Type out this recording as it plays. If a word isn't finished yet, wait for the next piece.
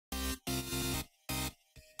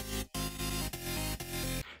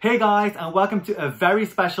Hey guys, and welcome to a very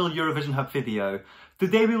special Eurovision Hub video.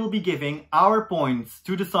 Today we will be giving our points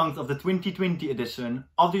to the songs of the 2020 edition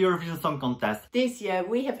of the Eurovision Song Contest. This year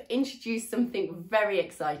we have introduced something very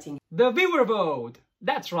exciting. The viewer vote!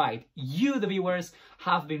 That's right, you the viewers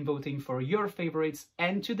have been voting for your favorites,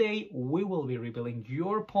 and today we will be revealing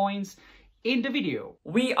your points in the video.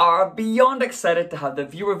 We are beyond excited to have the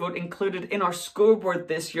viewer vote included in our scoreboard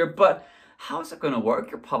this year, but how's it going to work?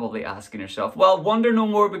 You're probably asking yourself. Well, wonder no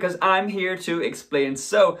more, because I'm here to explain.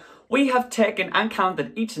 So, we have taken and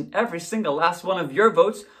counted each and every single last one of your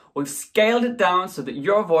votes. We've scaled it down so that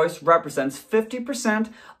your voice represents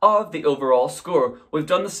 50% of the overall score. We've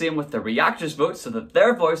done the same with the Reactors vote so that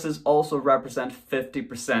their voices also represent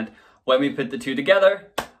 50%. When we put the two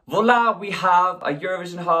together, voila, we have a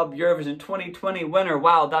Eurovision Hub Eurovision 2020 winner.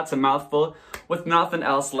 Wow, that's a mouthful. With nothing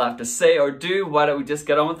else left to say or do, why don't we just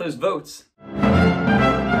get on with those votes?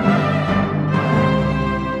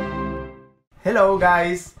 Hello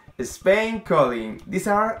guys, Spain calling. These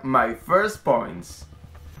are my first points.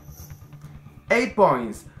 8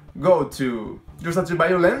 points go to You're Such a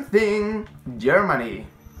Violent Thing, Germany.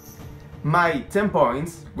 My 10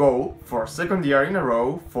 points go for second year in a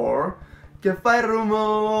row for Che fai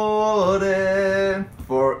rumore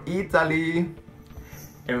for Italy.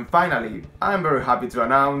 And finally, I'm very happy to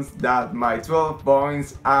announce that my 12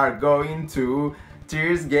 points are going to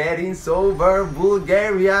Tears Getting Sober,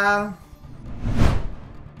 Bulgaria.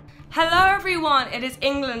 Hello everyone, it is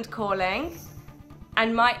England calling,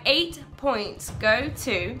 and my 8 points go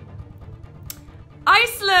to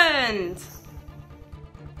Iceland.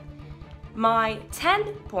 My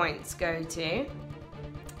 10 points go to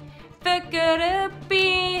The Gonna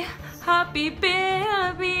Be Happy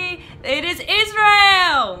Baby, it is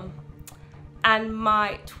Israel. And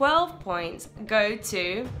my 12 points go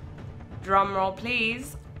to, drumroll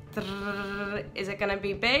please, is it gonna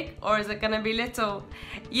be big or is it gonna be little?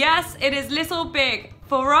 Yes, it is little big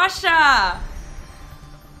for Russia.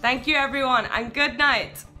 Thank you everyone and good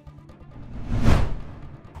night.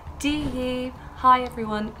 Daeva. Hi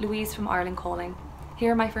everyone, Louise from Ireland calling.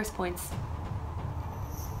 Here are my first points.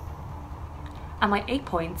 And my 8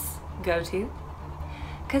 points go to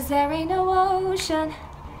 'Cause there ain't no ocean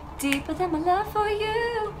deeper than my love for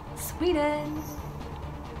you, Sweden.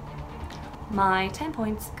 My 10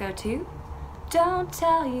 points go to Don't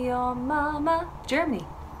Tell Your Mama, Germany.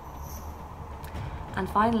 And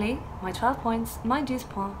finally, my 12 points, my 12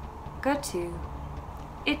 points, go to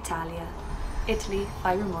Italia, Italy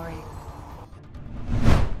by Rumore.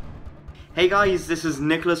 Hey guys, this is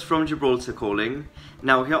Nicholas from Gibraltar calling.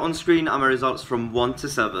 Now here on screen are my results from 1 to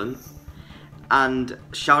 7. And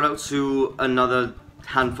shout out to another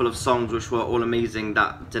handful of songs which were all amazing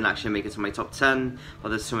that didn't actually make it to my top 10, but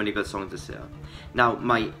there's so many good songs this year. Now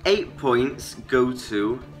my 8 points go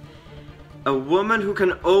to A Woman Who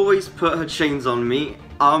Can Always Put Her Chains on Me,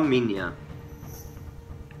 Armenia.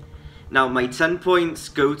 Now my 10 points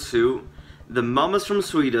go to The Mamas from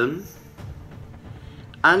Sweden.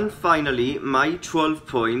 And finally, my 12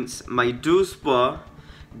 points, my 12 points,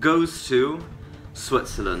 goes to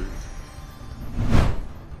Switzerland.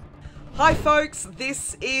 Hi folks,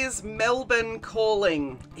 this is Melbourne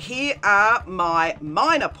calling. Here are my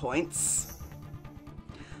minor points.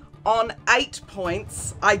 On 8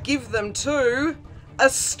 points, I give them to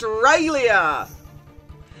Australia.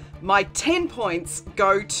 My 10 points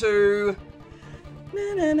go to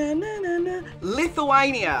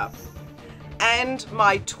Lithuania. And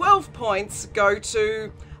my 12 points go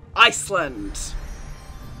to Iceland.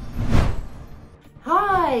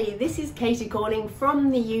 Hi, this is Katie calling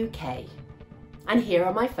from the UK, and here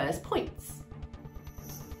are my first points.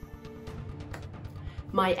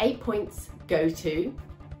 My 8 points go to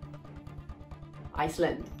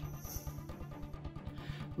Iceland.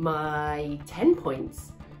 My 10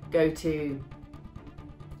 points go to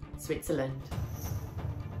Switzerland.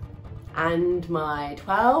 And my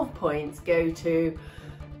 12 points go to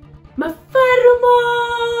my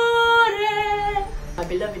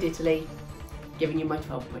beloved Italy, giving you my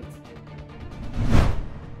 12 points.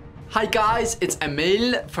 Hi guys, it's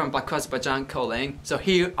Emil from Azerbaijan calling. So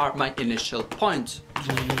here are my initial points.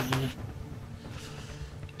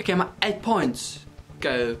 Okay, my 8 points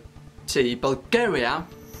go to Bulgaria.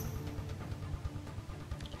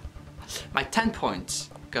 My 10 points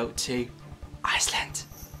go to Iceland.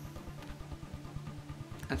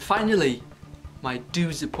 And finally, my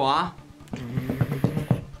 12 points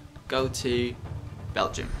go to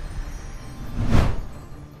Belgium.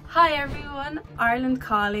 Hi everyone, Ireland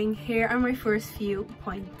calling. Here are my first few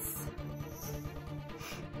points.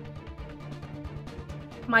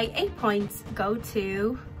 My 8 points go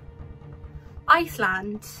to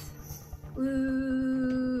Iceland.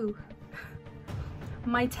 Ooh.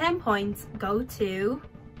 My 10 points go to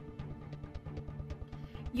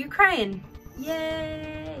Ukraine.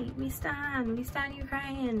 Yay! We stand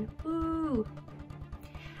Ukraine. Ooh.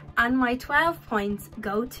 And my 12 points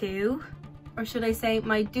go to, or should I say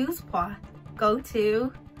my 12 points go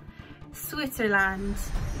to Switzerland.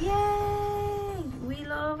 Yay! We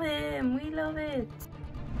love him, we love it.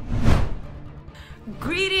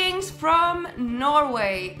 Greetings from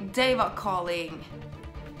Norway, Daeva calling.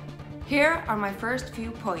 Here are my first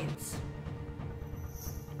few points.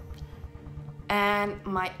 And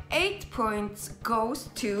my 8 points goes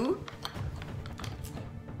to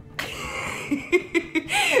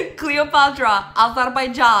Cleopatra,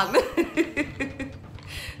 Azerbaijan.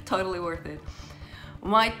 Totally worth it.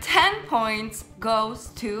 My 10 points goes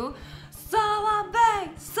to Salabe,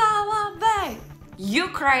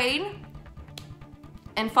 Ukraine.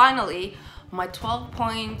 And finally, my 12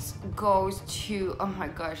 points goes to, oh my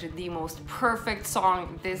gosh, the most perfect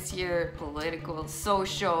song this year, political,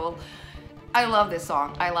 social. I love this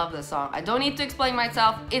song, I love this song. I don't need to explain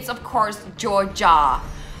myself, it's of course Georgia.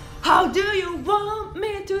 How do you want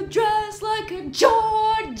me to dress like a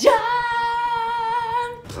Georgian?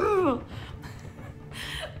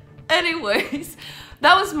 Anyways,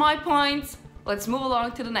 that was my points. Let's move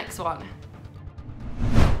along to the next one.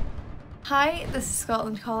 Hi, this is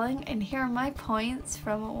Scotland calling, and here are my points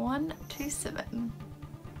from 1 to 7.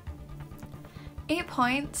 8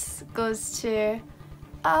 points goes to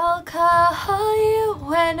I'll call you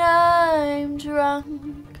when I'm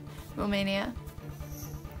drunk, Romania.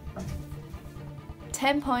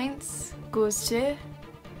 10 points goes to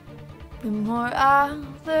The More I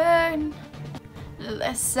Learn, the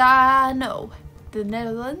Less I Know, the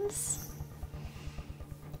Netherlands.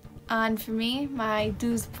 And for me, my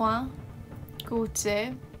 12 points go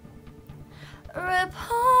to Répondez-moi,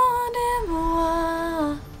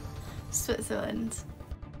 Switzerland.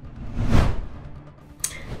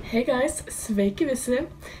 Hey guys, sveiki visi,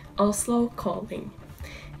 Oslo calling.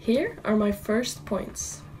 Here are my first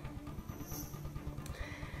points.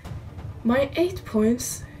 My 8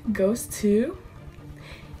 points goes to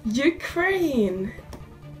Ukraine.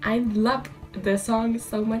 I love the song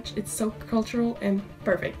so much, it's so cultural and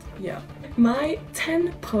perfect, yeah. My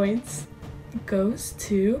 10 points goes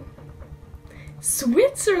to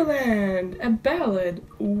Switzerland, a ballad.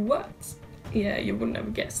 What? Yeah, you wouldn't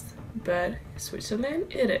have guessed, but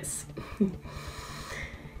Switzerland it is.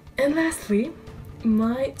 And lastly,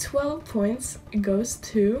 my 12 points goes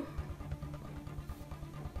to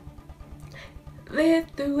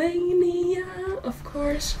Lithuania, of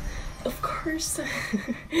course.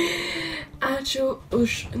 Ačiū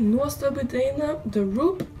už nuostabų dainą, The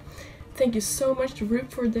Rute. Thank you so much, The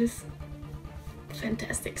Rute, for this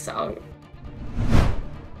fantastic song.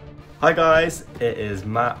 Hi guys, it is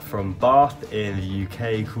Matt from Bath in the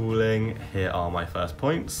UK calling. Here are my first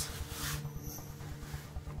points.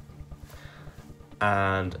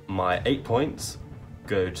 And my 8 points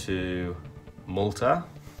go to Malta.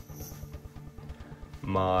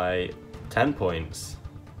 My 10 points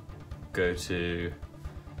go to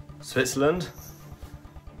Switzerland.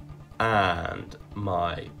 And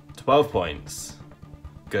my 12 points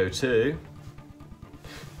go to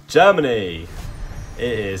Germany.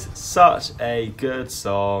 It is such a good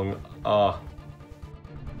song.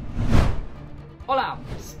 Hola,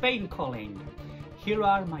 Spain calling. Here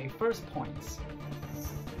are my first points.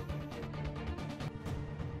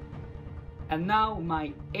 And now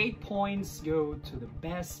my 8 points go to the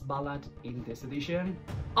best ballad in this edition,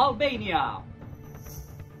 Albania.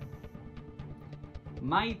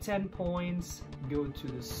 My 10 points go to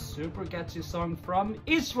the super catchy song from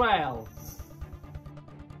Israel.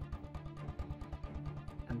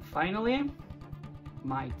 And finally,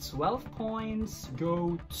 my 12 points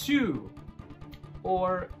go to,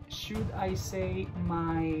 or should I say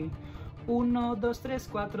my 1, 2, 3,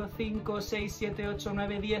 4, 5, 6, 7, 8,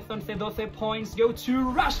 9, 10, 11, 12 points go to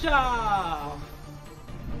Russia!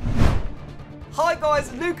 Hi guys,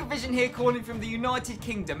 LukeWhiteOfficial here calling from the United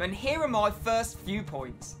Kingdom, and here are my first few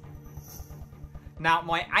points. Now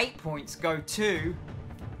my 8 points go to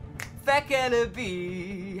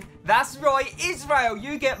Fekelebi. That's right, Israel,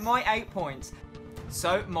 you get my 8 points.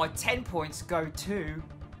 So my 10 points go to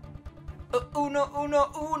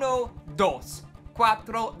Uno, dos,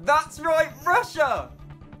 cuatro. That's right, Russia.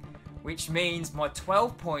 Which means my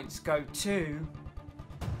 12 points go to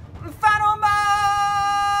Fanomare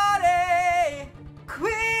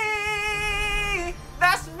Qui.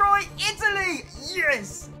 That's right, Italy.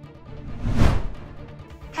 Yes.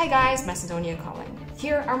 Hi guys, Macedonia calling.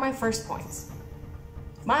 Here are my first points.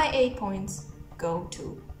 My 8 points go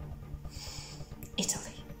to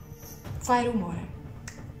Italy. Fai rumore.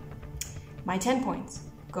 My 10 points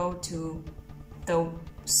go to the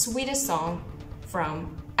sweetest song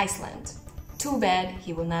from Iceland. Too bad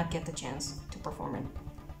he will not get the chance to perform it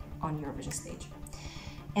on Eurovision stage.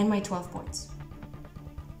 And my 12 points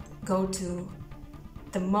go to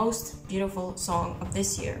the most beautiful song of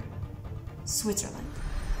this year, Switzerland.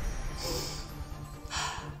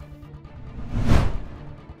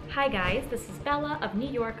 Hi guys, this is Bella of New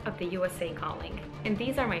York of the USA calling, and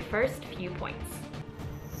these are my first few points.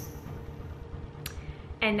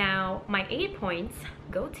 And now my 8 points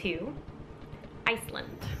go to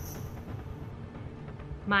Iceland.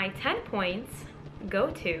 My 10 points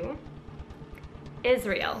go to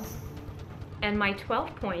Israel. And my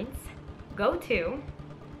 12 points go to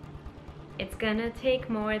It's gonna take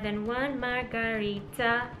more than one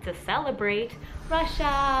margarita to celebrate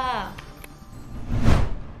Russia.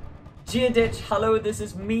 Giaditch, hello, this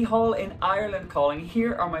is Miceal in Ireland calling.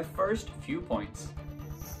 Here are my first few points.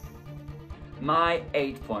 My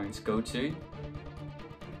 8 points go to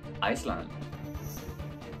Iceland.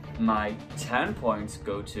 My 10 points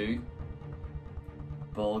go to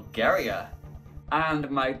Bulgaria. And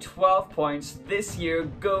my 12 points this year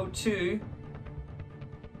go to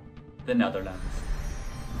the Netherlands.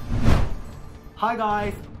 Hi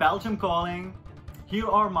guys, Belgium calling. Here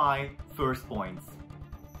are my first points.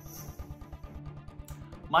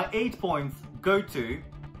 My 8 points go to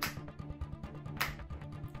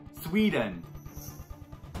Sweden.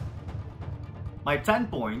 My 10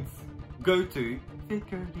 points go to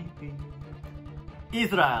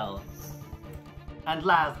Israel. And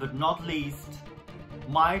last but not least,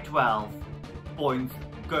 my 12 points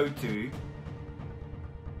go to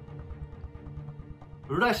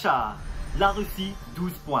Russia. La Russie,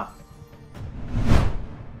 12 points.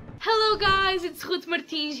 Hello guys, it's Rute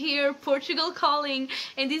Martins here, Portugal calling,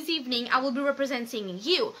 and this evening I will be representing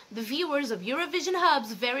you, the viewers of Eurovision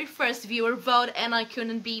Hub's very first viewer vote, and I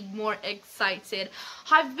couldn't be more excited.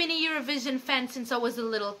 I've been a Eurovision fan since I was a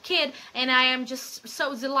little kid, and I am just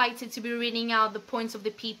so delighted to be reading out the points of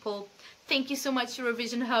the people. Thank you so much,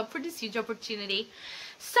 Eurovision Hub, for this huge opportunity.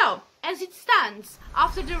 So, as it stands,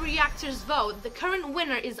 after the Reactors vote, the current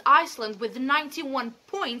winner is Iceland with 91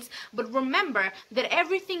 points, but remember that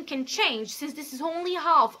everything can change since this is only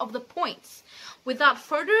half of the points. Without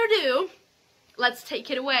further ado, let's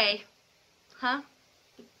take it away. Huh?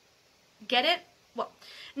 Get it? Well,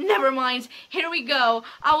 never mind. Here we go.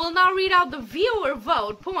 I will now read out the viewer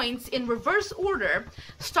vote points in reverse order,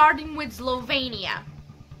 starting with Slovenia.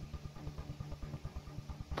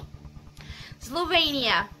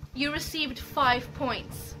 Slovenia, you received 5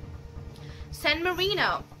 points. San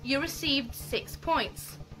Marino, you received 6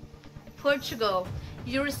 points. Portugal,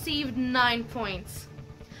 you received 9 points.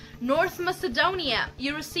 North Macedonia,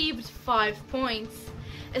 you received 5 points.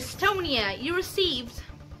 Estonia, you received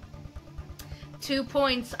 2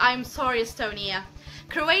 points. I'm sorry, Estonia.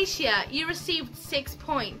 Croatia, you received 6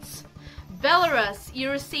 points. Belarus,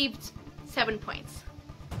 you received 7 points.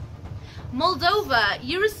 Moldova,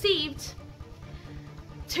 you received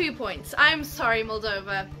 2 points. I'm sorry,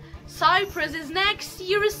 Moldova. Cyprus is next.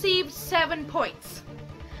 You received 7 points.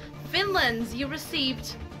 Finland, you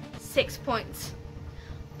received 6 points.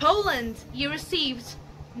 Poland, you received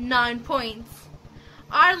 9 points.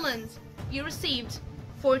 Ireland, you received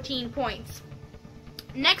 14 points.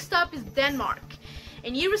 Next up is Denmark,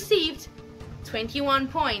 and you received 21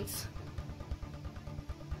 points.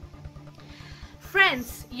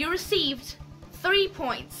 France, you received 3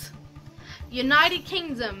 points. United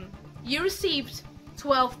Kingdom, you received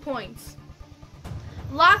 12 points.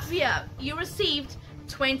 Latvia, you received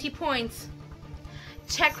 20 points.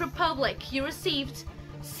 Czech Republic, you received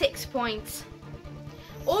 6 points.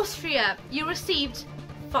 Austria, you received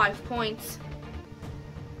 5 points.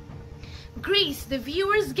 Greece, the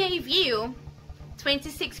viewers gave you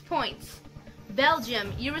 26 points.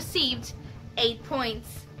 Belgium, you received 8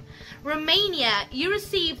 points. Romania, you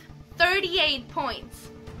received 38 points.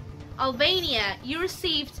 Albania, you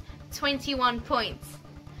received 21 points.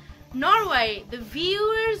 Norway, the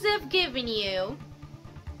viewers have given you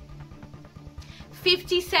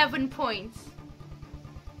 57 points.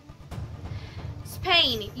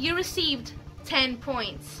 Spain, you received 10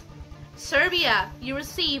 points. Serbia, you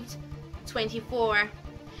received 24.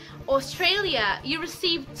 Australia, you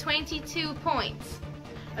received 22 points.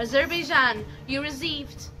 Azerbaijan, you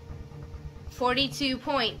received 42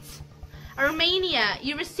 points. Armenia,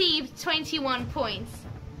 you received 21 points.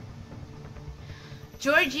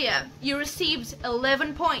 Georgia, you received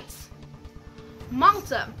 11 points.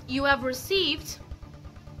 Malta, you have received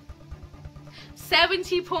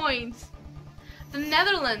 70 points. The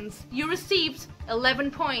Netherlands, you received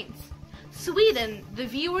 11 points. Sweden, the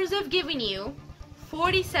viewers have given you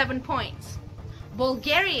 47 points.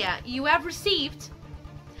 Bulgaria, you have received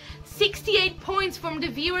 68 points from the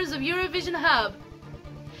viewers of Eurovision Hub.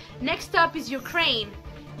 Next up is Ukraine.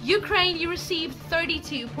 Ukraine, you received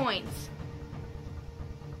 32 points.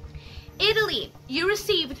 Italy, you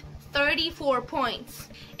received 34 points.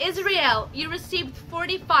 Israel, you received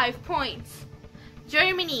 45 points.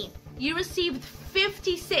 Germany, you received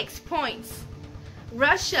 56 points.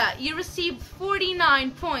 Russia, you received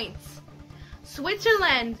 49 points.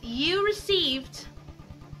 Switzerland, you received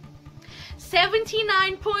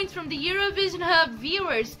 79 points from the Eurovision Hub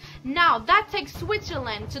viewers. Now that takes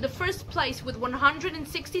Switzerland to the first place with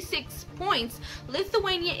 166 points.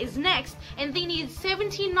 Lithuania is next and they need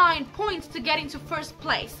 79 points to get into first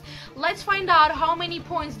place. Let's find out how many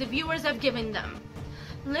points the viewers have given them.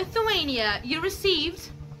 Lithuania, you received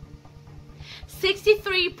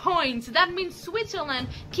 63 points. That means Switzerland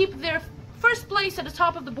keep their first place at the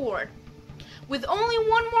top of the board. With only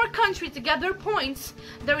one more country to get their points,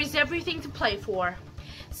 there is everything to play for.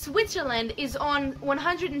 Switzerland is on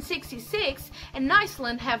 166 and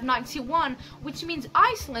Iceland have 91, which means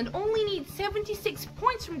Iceland only needs 76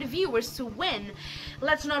 points from the viewers to win.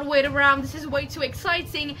 Let's not wait around, this is way too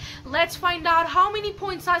exciting. Let's find out how many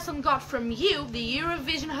points Iceland got from you, the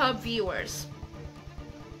Eurovision Hub viewers.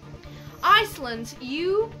 Iceland,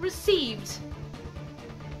 you received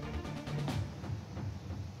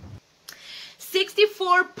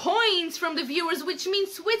 64 points from the viewers, which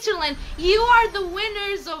means Switzerland, you are the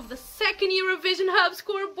winners of the second Eurovision Hub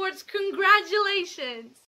scoreboards.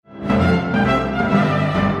 Congratulations!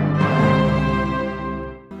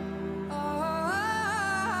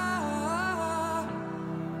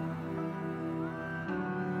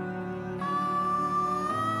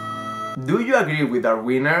 Do you agree with our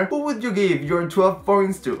winner? Who would you give your 12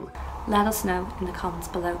 points to? Let us know in the comments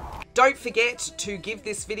below. Don't forget to give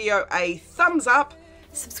this video a thumbs up.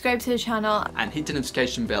 Subscribe to the channel. And hit the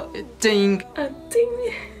notification bell, ding!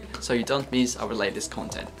 Ding! So you don't miss our latest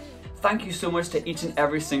content. Thank you so much to each and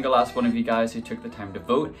every single last one of you guys who took the time to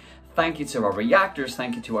vote. Thank you to our reactors,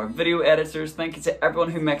 thank you to our video editors, thank you to everyone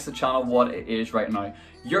who makes the channel what it is right now.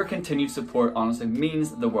 Your continued support honestly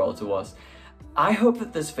means the world to us. I hope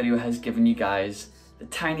that this video has given you guys the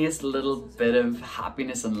tiniest little bit of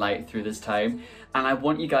happiness and light through this time, and I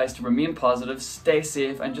want you guys to remain positive, stay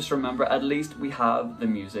safe, and just remember at least we have the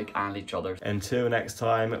music and each other. Until next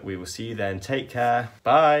time, we will see you then. Take care.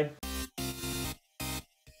 Bye.